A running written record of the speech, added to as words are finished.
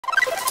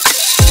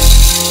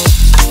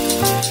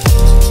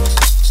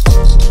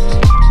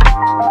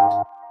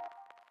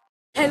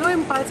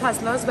Impulse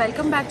Hustlers,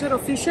 welcome back to our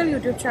official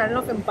YouTube channel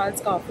of Impulse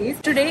Coffees.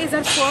 Today is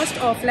our first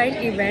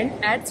offline event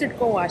at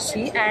Sidco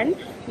Washi, and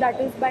that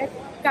is by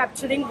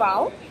capturing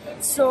Wow.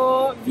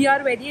 So we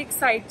are very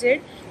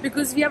excited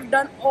because we have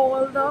done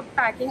all the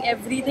packing,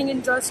 everything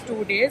in just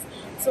 2 days.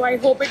 So I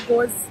hope it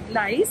goes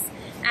nice.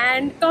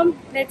 And come,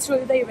 let's show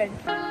you the event.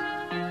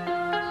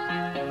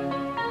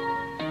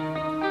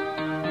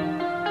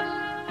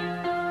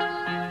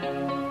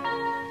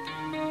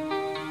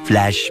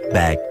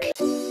 Flashback.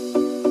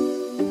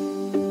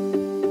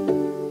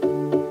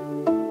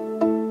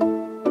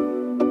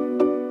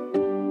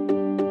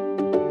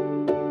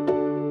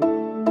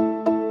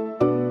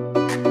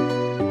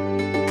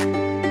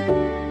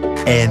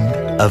 End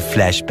of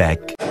flashback.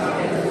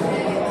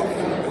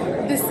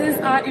 This is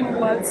our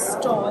Impulse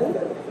stall.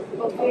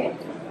 Okay,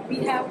 we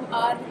have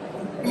our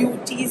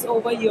beauties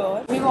over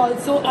here. We've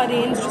also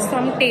arranged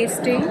some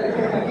tasting.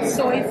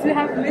 So if you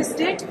have missed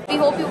it, we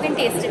hope you can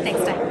taste it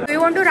next time. Do you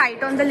want to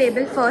write on the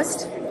label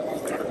first?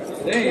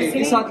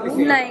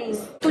 नहीं,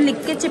 तो लिख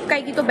के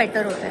चिपकाएगी तो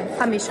better होता है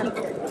हमेशा.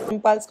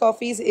 Impulse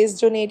Coffees is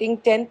donating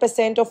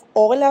 10% of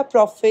all our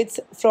profits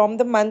from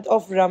the month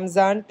of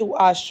Ramzan to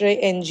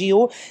Aashray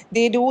NGO.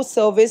 They do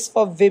service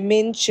for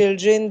women,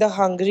 children, the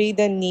hungry,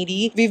 the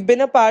needy. We've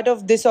been a part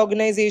of this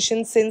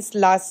organization since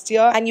last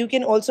year, and you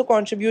can also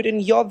contribute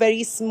in your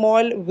very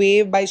small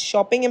way by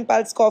shopping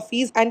Impulse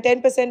Coffees, and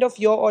 10% of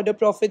your order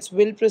profits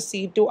will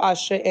proceed to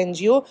Aashray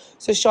NGO.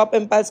 So shop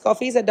Impulse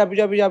Coffees at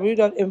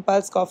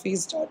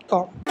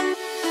www.impulsecoffees.com.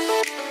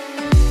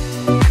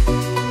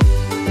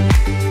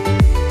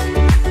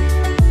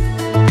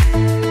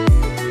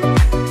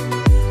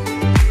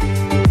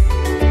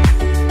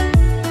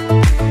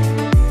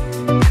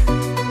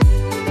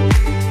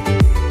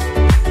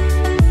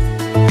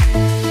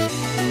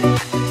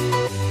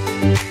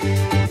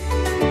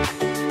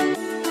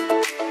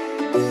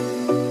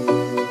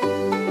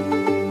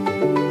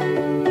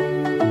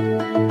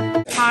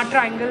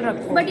 Triangle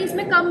रखो. But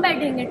इसमें कम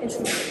बैठेंगे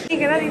tissue.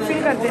 ठीक है ना,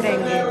 refill करते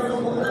रहेंगे.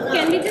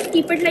 Can we just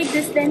keep it like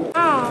this then?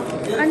 हाँ,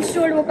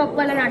 अनस्टोर्ड वो कप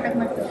वाला नाटक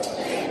मत कर.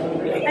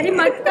 अरे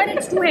मत कर,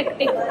 इट्स टू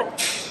हेक्टिक.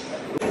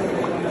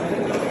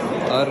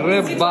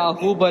 अरे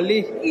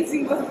Baahubali.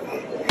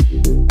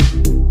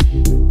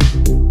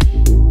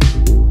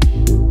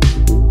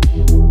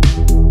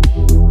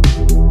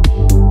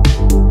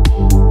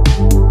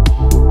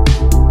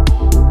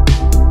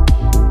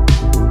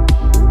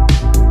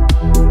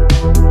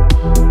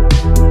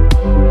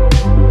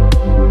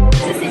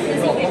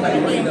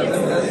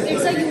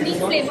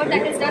 Flavour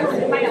that is done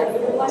by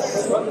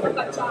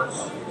Kaccha Aam.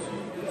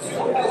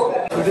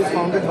 It is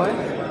founded by a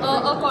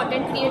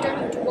content creator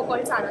YouTuber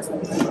called Sana.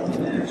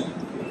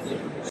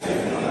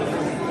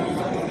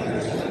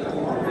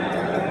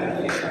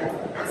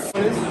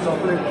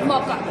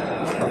 Mocha.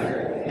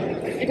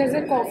 It has a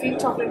coffee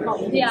chocolate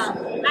combination.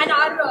 Yeah, and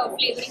our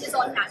flavouring is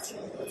all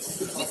natural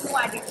with no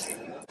addition.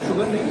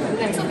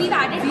 So we've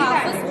added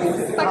half a spoon,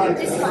 but it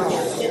is fun.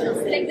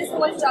 Like this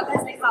whole jug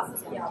has like half a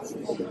spoon.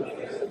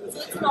 So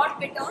it's not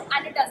bitter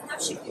and it doesn't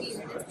have chicory in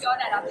it. It's pure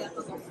Arabian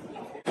cocoa.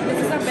 This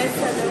is our best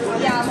seller.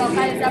 Yeah,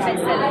 mocha is our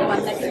best seller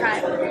one that we had.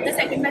 The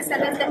second best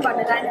seller is then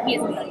vanilla and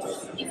hazelnut.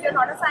 If you're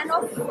not a fan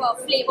of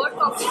flavoured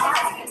coffee, then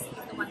it's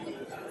the one.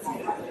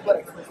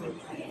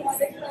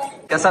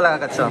 कैसा लगा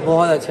कच्चा?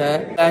 बहुत अच्छा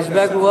है.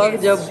 Flashback हुआ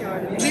जब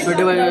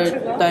छोटे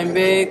time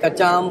पे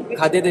कच्चा आम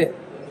खाते थे,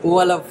 वो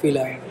वाला फील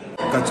आया.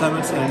 Kaccha Aam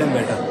is एकदम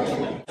better.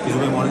 जो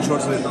मैं morning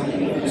shots लेता हूँ,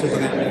 उससे तो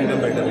एकदम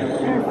better है.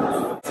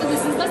 So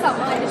this is the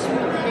summer edition.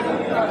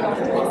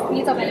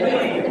 It's available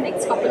in the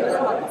next couple of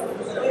months,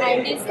 and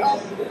it's a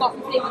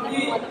coffee flavor that we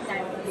call them.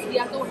 We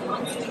are the only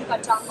ones doing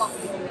Kaccha Aam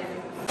coffee.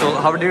 So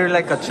how do you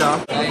like कच्चा?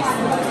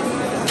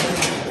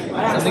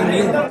 Something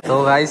new. तो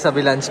guys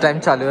अभी lunch time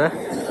चालू है.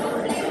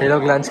 ये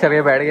लोग lunch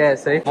करके बैठ गए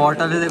ऐसे ही.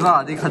 बॉटल देखो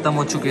आधी खत्म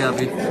हो चुकी है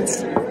अभी.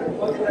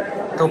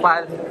 तो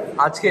पायल,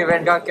 आज के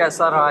इवेंट का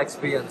कैसा रहा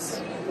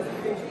एक्सपीरियंस?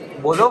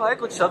 बोलो भाई,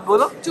 कुछ शब्द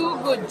बोलो. Too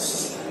good.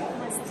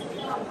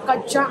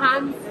 Kaccha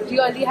Aam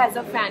really has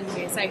a fan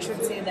base, I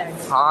should say that.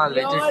 हाँ,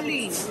 legit.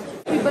 Really.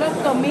 People are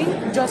coming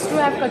just to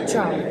have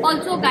Kaccha Aam.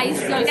 Also guys,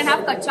 you can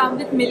have Kaccha Aam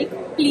with milk.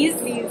 Please.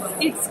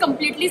 It's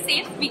completely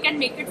safe. We can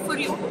make it for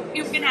you.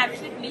 You can have it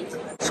with milk.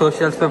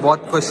 Socials पे बहुत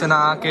question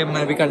आ के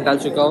मैं भी कंटाल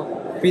चुका हूँ.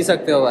 P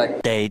सकते हो भाई.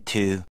 Day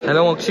 2.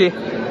 Hello मोक्षी,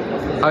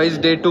 how is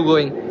day 2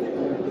 going?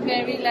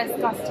 Very less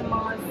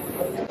customers.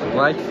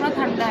 Why? थोड़ा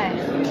ठंडा है.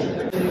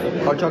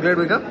 Hot chocolate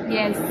बिका?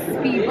 Yes,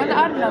 people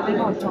are loving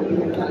hot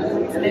chocolate.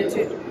 It's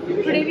legit.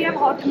 Today we have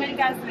hot milk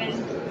as well.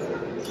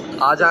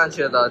 आ जाना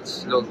चाहिए था आज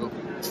लोगों को.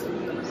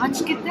 आज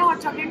कितने हॉट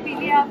चॉकलेट पी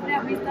लिए आपने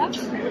अभी तक?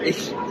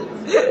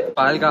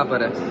 पायल कहाँ पर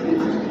है?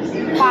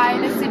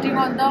 Pile is sitting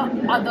on the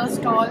other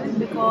stall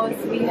because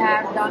we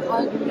have done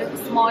a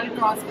small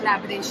cross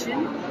collaboration.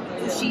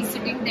 So she's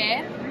sitting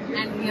there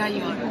and we are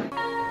here.